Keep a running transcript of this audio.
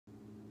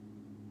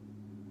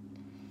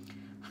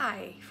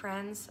Hi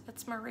friends,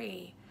 it's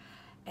Marie,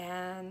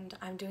 and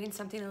I'm doing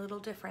something a little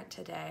different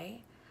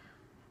today.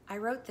 I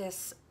wrote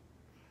this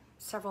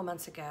several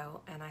months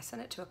ago and I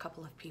sent it to a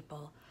couple of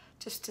people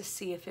just to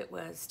see if it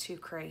was too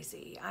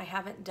crazy. I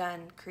haven't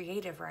done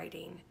creative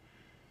writing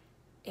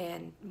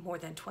in more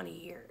than 20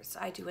 years.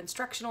 I do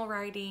instructional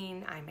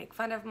writing, I make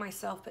fun of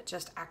myself, but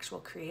just actual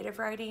creative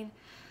writing,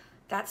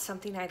 that's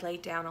something I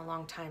laid down a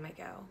long time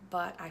ago.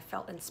 But I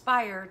felt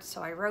inspired,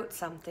 so I wrote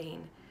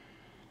something.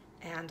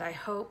 And I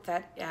hope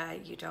that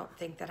you don't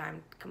think that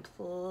I'm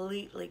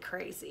completely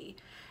crazy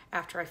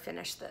after I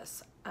finish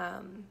this.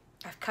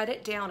 I've cut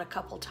it down a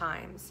couple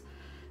times,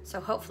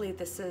 so hopefully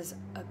this is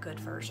a good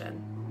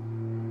version.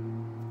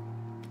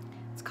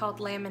 It's called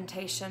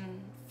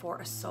Lamentation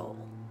for a Soul.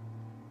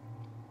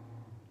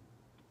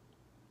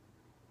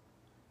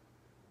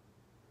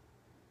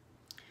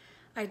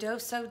 I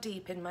dove so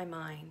deep in my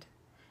mind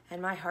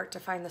and my heart to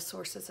find the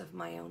sources of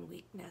my own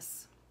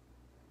weakness.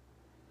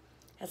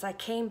 As I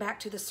came back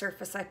to the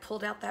surface, I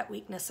pulled out that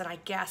weakness and I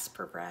gasped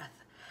for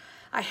breath.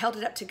 I held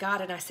it up to God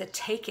and I said,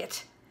 "Take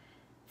it,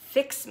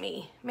 fix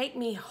me, make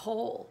me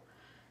whole."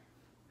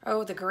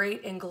 Oh, the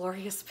great and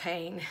glorious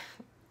pain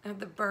of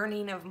the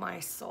burning of my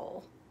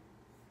soul.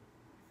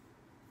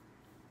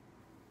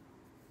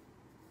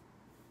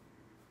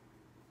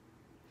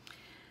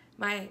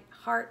 My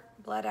heart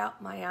bled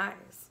out my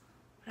eyes.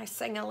 I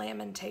sang a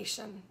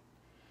lamentation,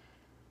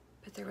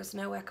 but there was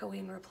no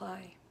echoing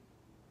reply.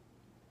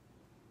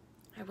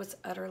 I was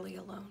utterly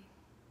alone,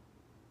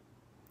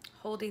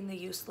 holding the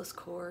useless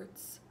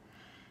chords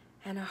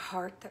and a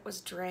heart that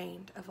was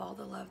drained of all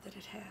the love that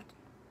it had.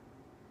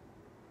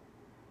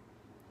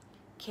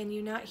 Can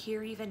you not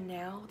hear even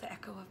now the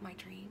echo of my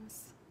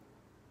dreams?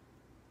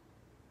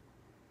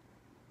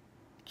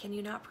 Can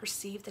you not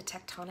perceive the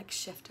tectonic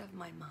shift of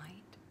my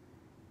mind?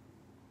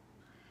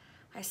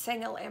 I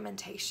sang a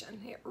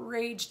lamentation. It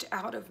raged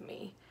out of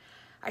me.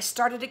 I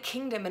started a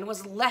kingdom and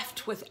was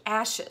left with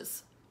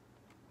ashes.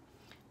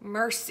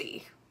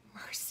 Mercy,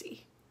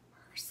 mercy,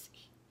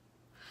 mercy.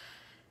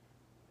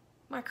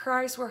 My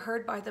cries were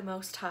heard by the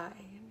Most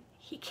High.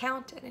 He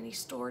counted and he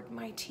stored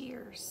my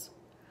tears.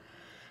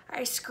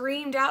 I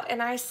screamed out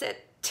and I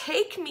said,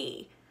 "Take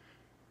me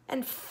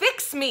and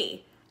fix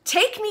me.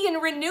 Take me and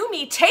renew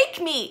me.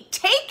 Take me,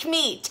 take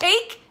me,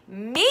 take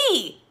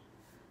me."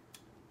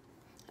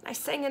 And I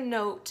sang a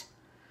note,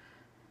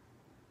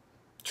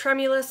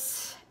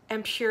 tremulous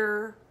and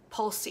pure,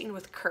 pulsing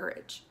with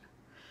courage.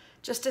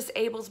 Just as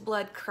Abel's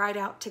blood cried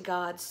out to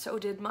God, so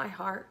did my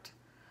heart.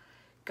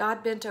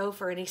 God bent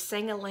over and he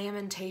sang a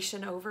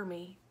lamentation over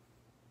me.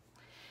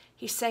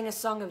 He sang a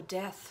song of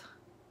death.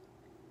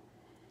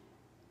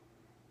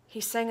 He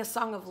sang a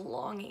song of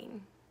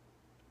longing.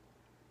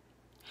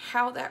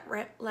 How that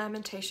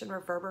lamentation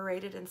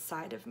reverberated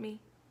inside of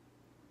me.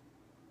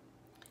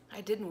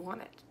 I didn't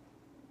want it,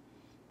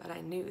 but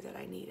I knew that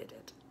I needed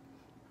it.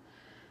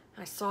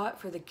 I saw it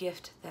for the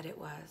gift that it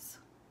was.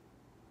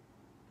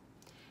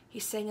 He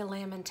sang a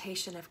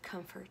lamentation of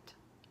comfort.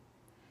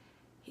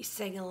 He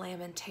sang a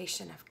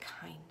lamentation of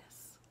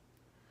kindness.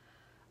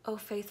 "O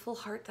faithful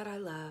heart that I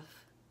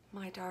love,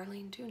 my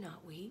darling, do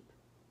not weep.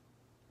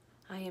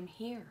 I am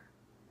here.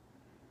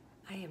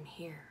 I am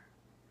here.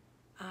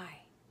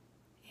 I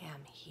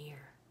am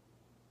here."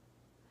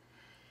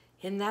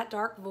 In that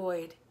dark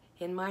void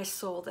in my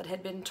soul that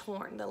had been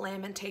torn, the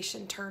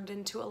lamentation turned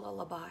into a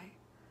lullaby.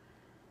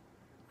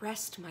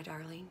 Rest, my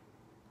darling.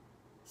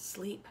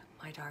 Sleep,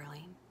 my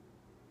darling.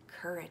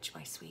 Courage,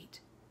 my sweet.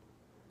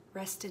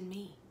 Rest in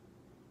me.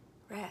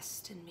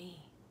 Rest in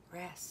me.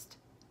 Rest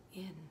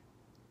in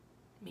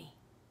me.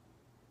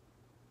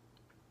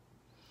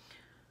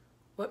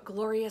 What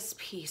glorious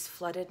peace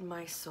flooded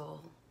my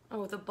soul.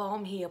 Oh, the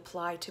balm he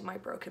applied to my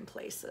broken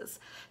places.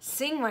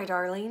 Sing, my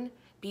darling.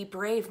 Be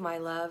brave, my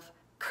love.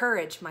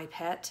 Courage, my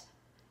pet.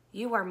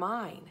 You are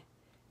mine.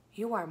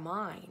 You are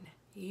mine.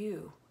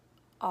 You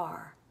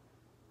are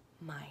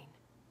mine.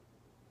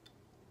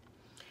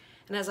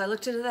 And as I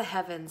looked into the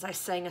heavens, I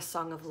sang a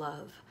song of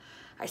love.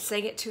 I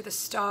sang it to the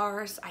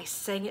stars. I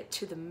sang it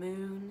to the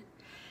moon.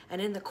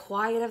 And in the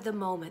quiet of the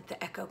moment,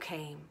 the echo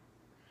came.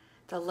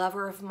 The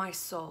lover of my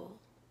soul,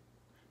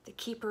 the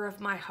keeper of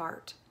my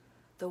heart,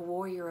 the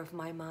warrior of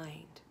my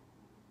mind.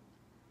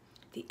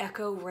 The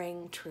echo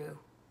rang true.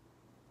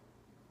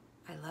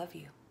 I love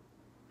you.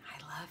 I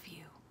love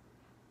you.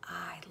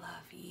 I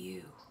love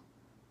you.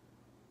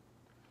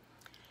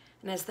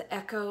 And as the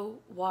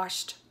echo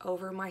washed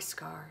over my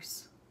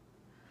scars,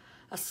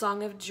 a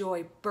song of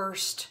joy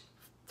burst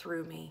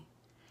through me.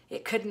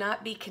 It could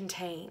not be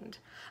contained.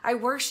 I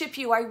worship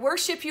you, I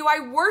worship you, I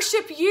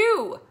worship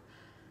you.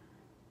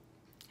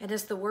 And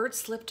as the words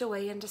slipped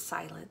away into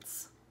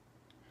silence,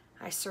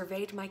 I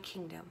surveyed my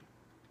kingdom,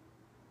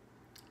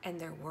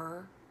 and there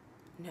were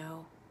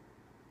no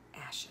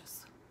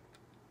ashes.